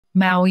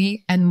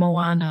Maui and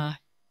Moana,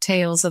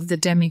 Tales of the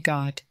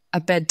Demigod, a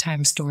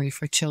bedtime story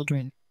for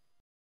children.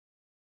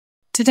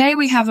 Today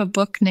we have a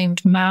book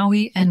named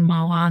Maui and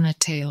Moana,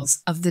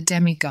 Tales of the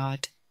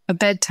Demigod, a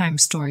bedtime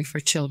story for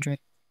children.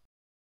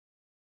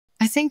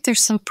 I think they're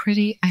so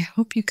pretty. I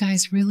hope you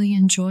guys really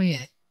enjoy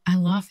it. I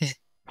love it.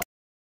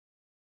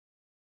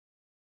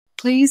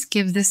 Please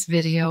give this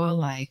video a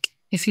like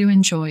if you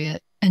enjoy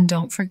it, and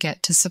don't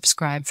forget to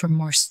subscribe for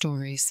more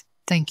stories.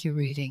 Thank you,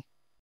 reading.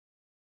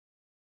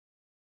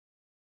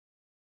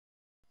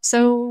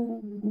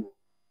 So,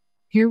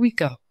 here we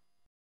go.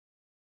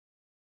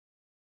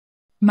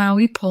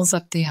 Maui pulls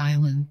up the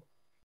island.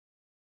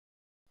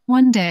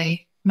 One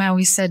day,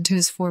 Maui said to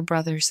his 4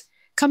 brothers,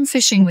 "Come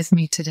fishing with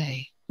me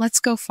today. Let's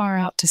go far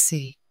out to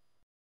sea.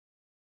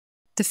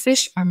 The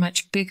fish are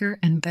much bigger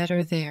and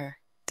better there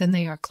than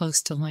they are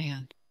close to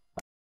land."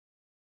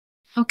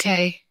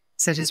 "Okay,"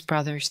 said his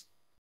brothers.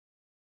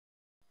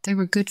 They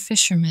were good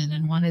fishermen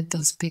and wanted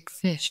those big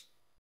fish.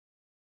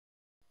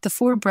 The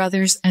 4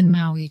 brothers and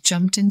Maui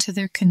jumped into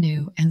their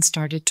canoe and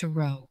started to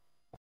row.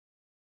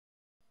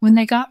 When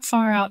they got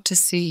far out to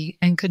sea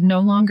and could no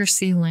longer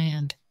see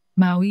land,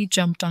 Maui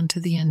jumped onto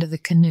the end of the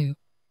canoe.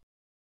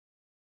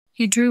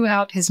 He drew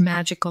out his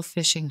magical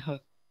fishing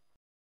hook.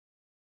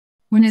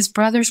 When his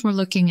brothers were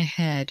looking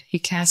ahead, he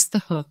cast the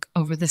hook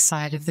over the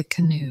side of the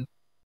canoe.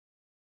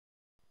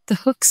 The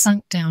hook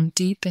sunk down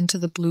deep into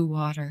the blue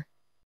water.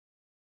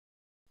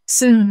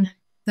 Soon,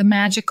 the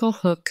magical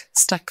hook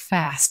stuck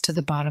fast to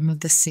the bottom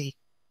of the sea.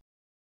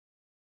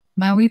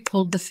 Maui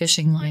pulled the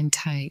fishing line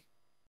tight.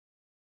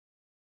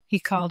 He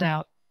called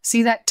out,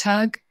 "See that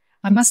tug?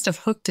 I must have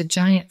hooked a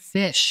giant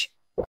fish."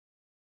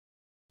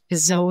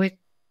 "Is Zoe?"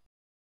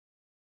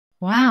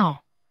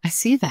 "Wow, I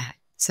see that,"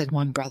 said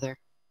one brother.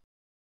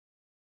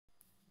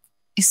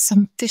 "Is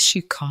some fish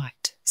you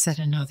caught?" said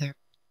another.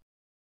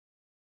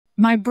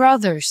 "My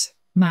brothers,"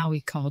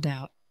 Maui called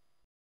out.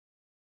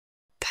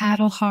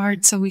 "Paddle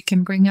hard so we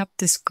can bring up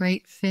this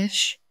great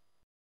fish."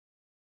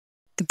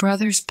 The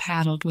brothers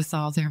paddled with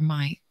all their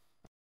might.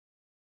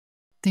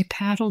 They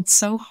paddled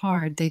so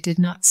hard they did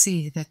not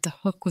see that the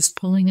hook was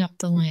pulling up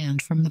the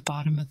land from the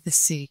bottom of the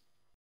sea.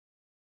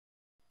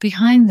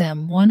 Behind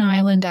them, one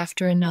island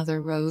after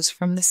another rose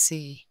from the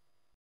sea.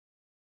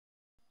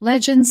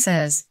 Legend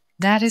says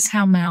that is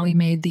how Maui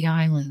made the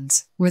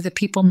islands, where the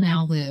people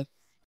now live.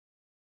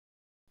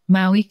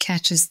 Maui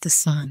catches the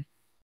sun.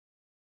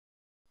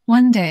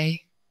 One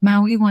day,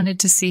 Maui wanted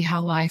to see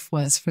how life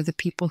was for the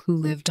people who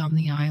lived on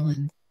the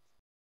island.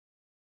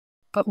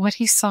 But what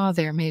he saw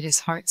there made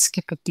his heart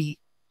skip a beat.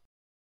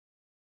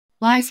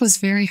 Life was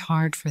very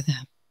hard for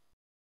them.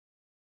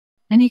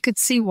 And he could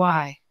see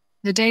why.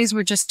 The days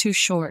were just too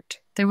short.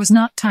 There was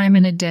not time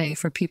in a day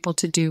for people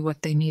to do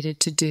what they needed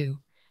to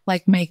do,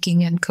 like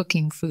making and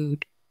cooking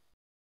food.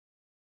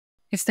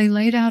 If they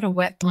laid out a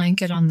wet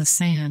blanket on the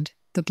sand,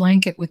 the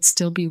blanket would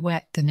still be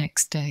wet the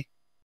next day.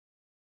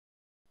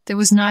 There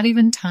was not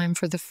even time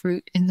for the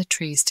fruit in the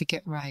trees to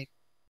get ripe.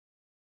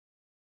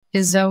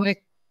 "Is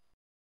Zoe?"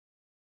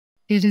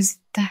 "It is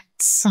that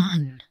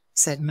sun,"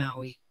 said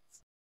Maui.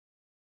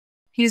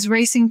 "He is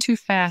racing too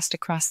fast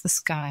across the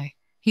sky.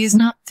 He is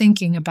not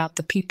thinking about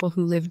the people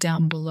who live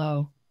down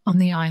below, on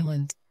the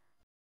island."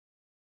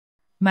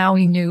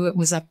 Maui knew it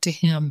was up to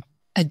him,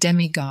 a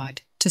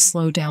demigod, to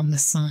slow down the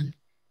sun.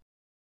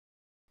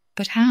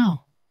 But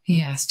how?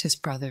 He asked his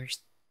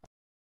brothers.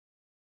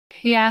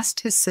 He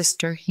asked his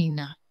sister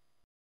Hina.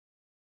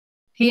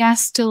 He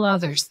asked still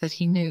others that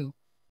he knew.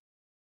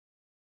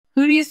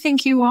 "Who do you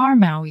think you are,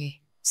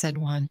 Maui?" said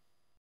one.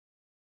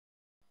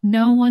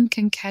 "No one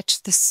can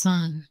catch the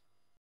sun."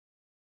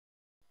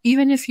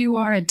 "Even if you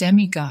are a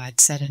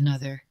demigod," said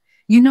another,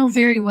 "you know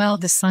very well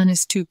the sun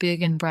is too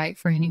big and bright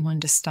for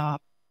anyone to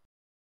stop."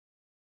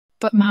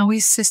 But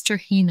Maui's sister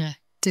Hina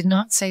did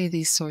not say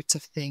these sorts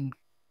of things.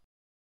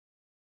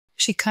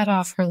 She cut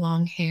off her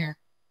long hair.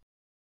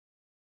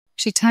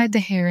 She tied the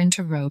hair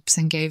into ropes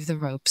and gave the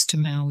ropes to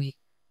Maui.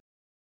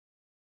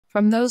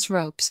 From those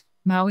ropes,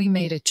 Maui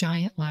made a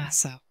giant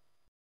lasso.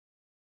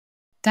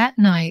 That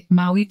night,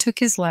 Maui took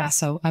his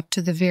lasso up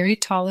to the very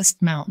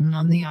tallest mountain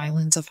on the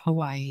islands of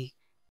Hawaii.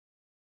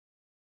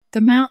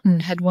 The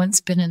mountain had once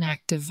been an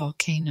active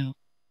volcano.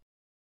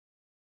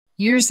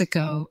 Years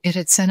ago, it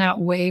had sent out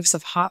waves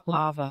of hot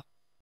lava.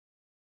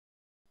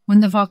 When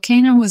the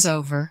volcano was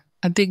over,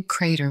 a big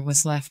crater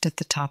was left at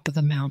the top of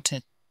the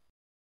mountain.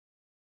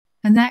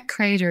 And that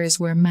crater is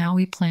where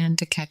Maui planned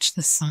to catch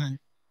the sun.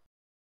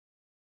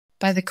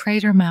 By the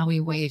crater, Maui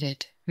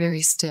waited,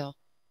 very still.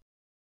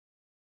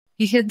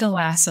 He hid the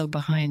lasso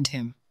behind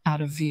him,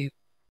 out of view.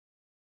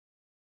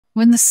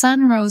 When the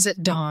sun rose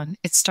at dawn,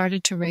 it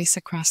started to race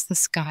across the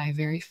sky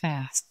very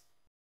fast.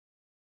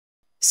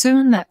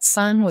 Soon that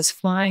sun was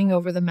flying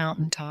over the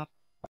mountaintop.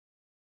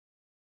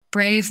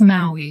 Brave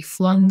Maui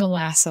flung the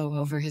lasso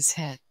over his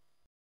head.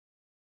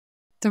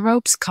 The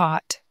ropes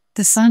caught.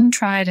 The sun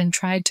tried and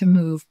tried to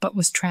move, but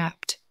was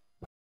trapped.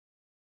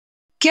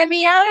 "Get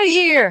me out of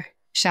here!"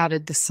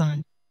 shouted the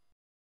sun.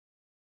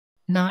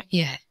 "Not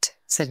yet,"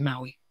 said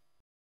Maui.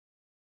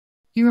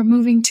 You are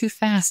moving too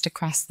fast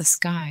across the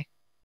sky.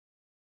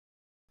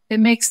 It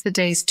makes the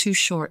days too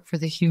short for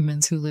the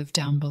humans who live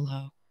down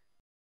below.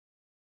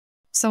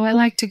 So I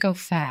like to go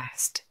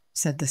fast,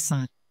 said the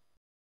sun.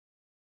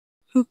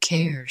 Who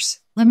cares?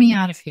 Let me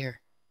out of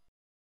here.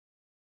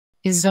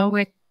 Is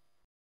Zoe?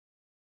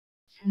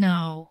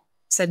 No,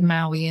 said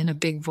Maui in a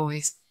big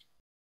voice.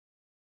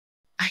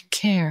 I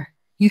care.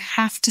 You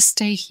have to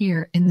stay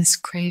here in this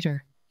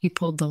crater. He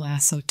pulled the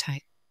lasso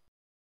tight.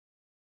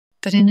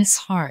 But in his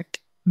heart,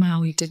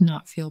 Maui did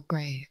not feel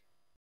brave.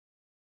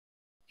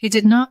 He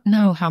did not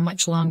know how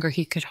much longer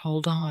he could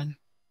hold on.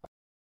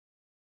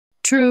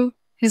 True,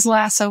 his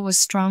lasso was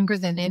stronger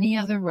than any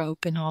other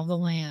rope in all the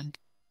land.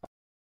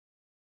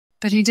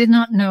 But he did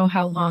not know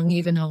how long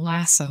even a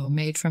lasso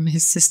made from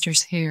his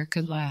sister's hair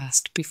could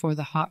last before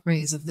the hot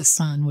rays of the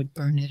sun would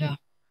burn it up.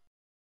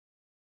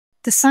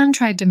 The sun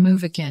tried to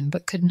move again,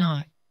 but could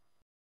not.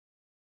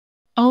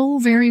 Oh,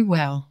 very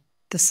well,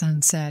 the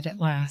sun said at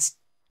last.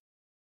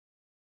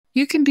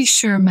 You can be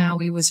sure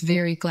Maui was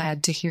very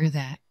glad to hear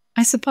that.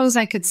 I suppose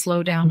I could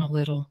slow down a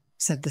little,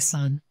 said the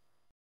sun.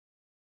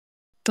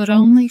 But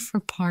only for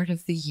part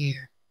of the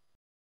year.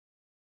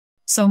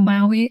 So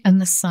Maui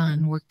and the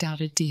sun worked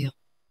out a deal.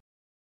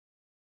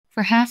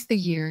 For half the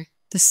year,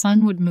 the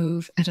sun would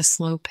move at a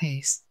slow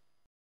pace.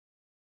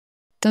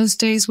 Those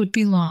days would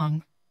be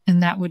long,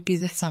 and that would be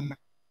the summer.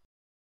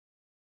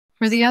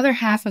 For the other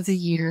half of the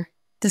year,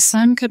 the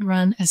sun could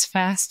run as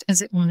fast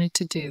as it wanted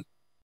to do.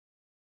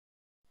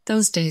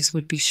 Those days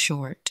would be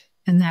short,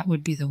 and that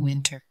would be the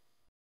winter.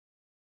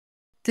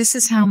 This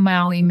is how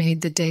Maui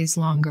made the days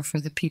longer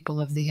for the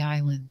people of the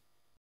island.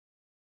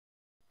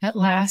 At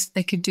last,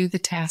 they could do the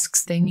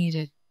tasks they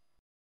needed.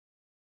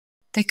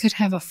 They could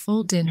have a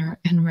full dinner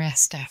and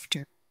rest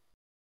after.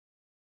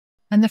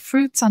 And the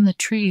fruits on the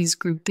trees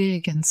grew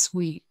big and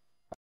sweet.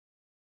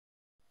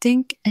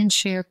 Think and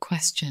share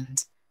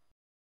questions.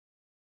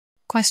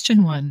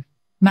 Question 1.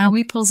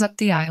 Maui pulls up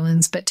the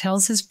islands but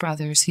tells his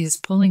brothers he is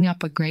pulling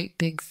up a great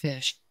big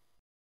fish.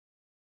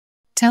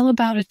 Tell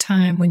about a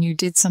time when you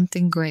did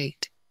something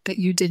great, but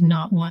you did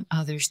not want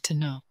others to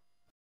know.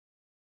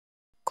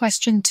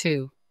 Question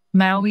 2.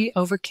 Maui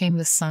overcame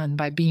the sun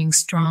by being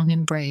strong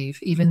and brave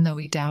even though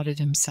he doubted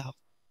himself.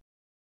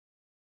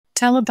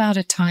 Tell about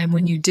a time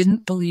when you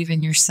didn't believe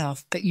in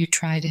yourself but you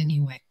tried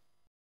anyway.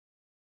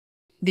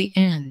 The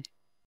end.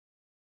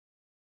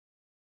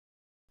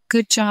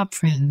 Good job,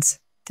 friends.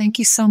 Thank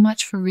you so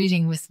much for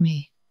reading with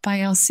me.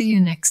 Bye, I'll see you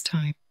next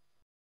time.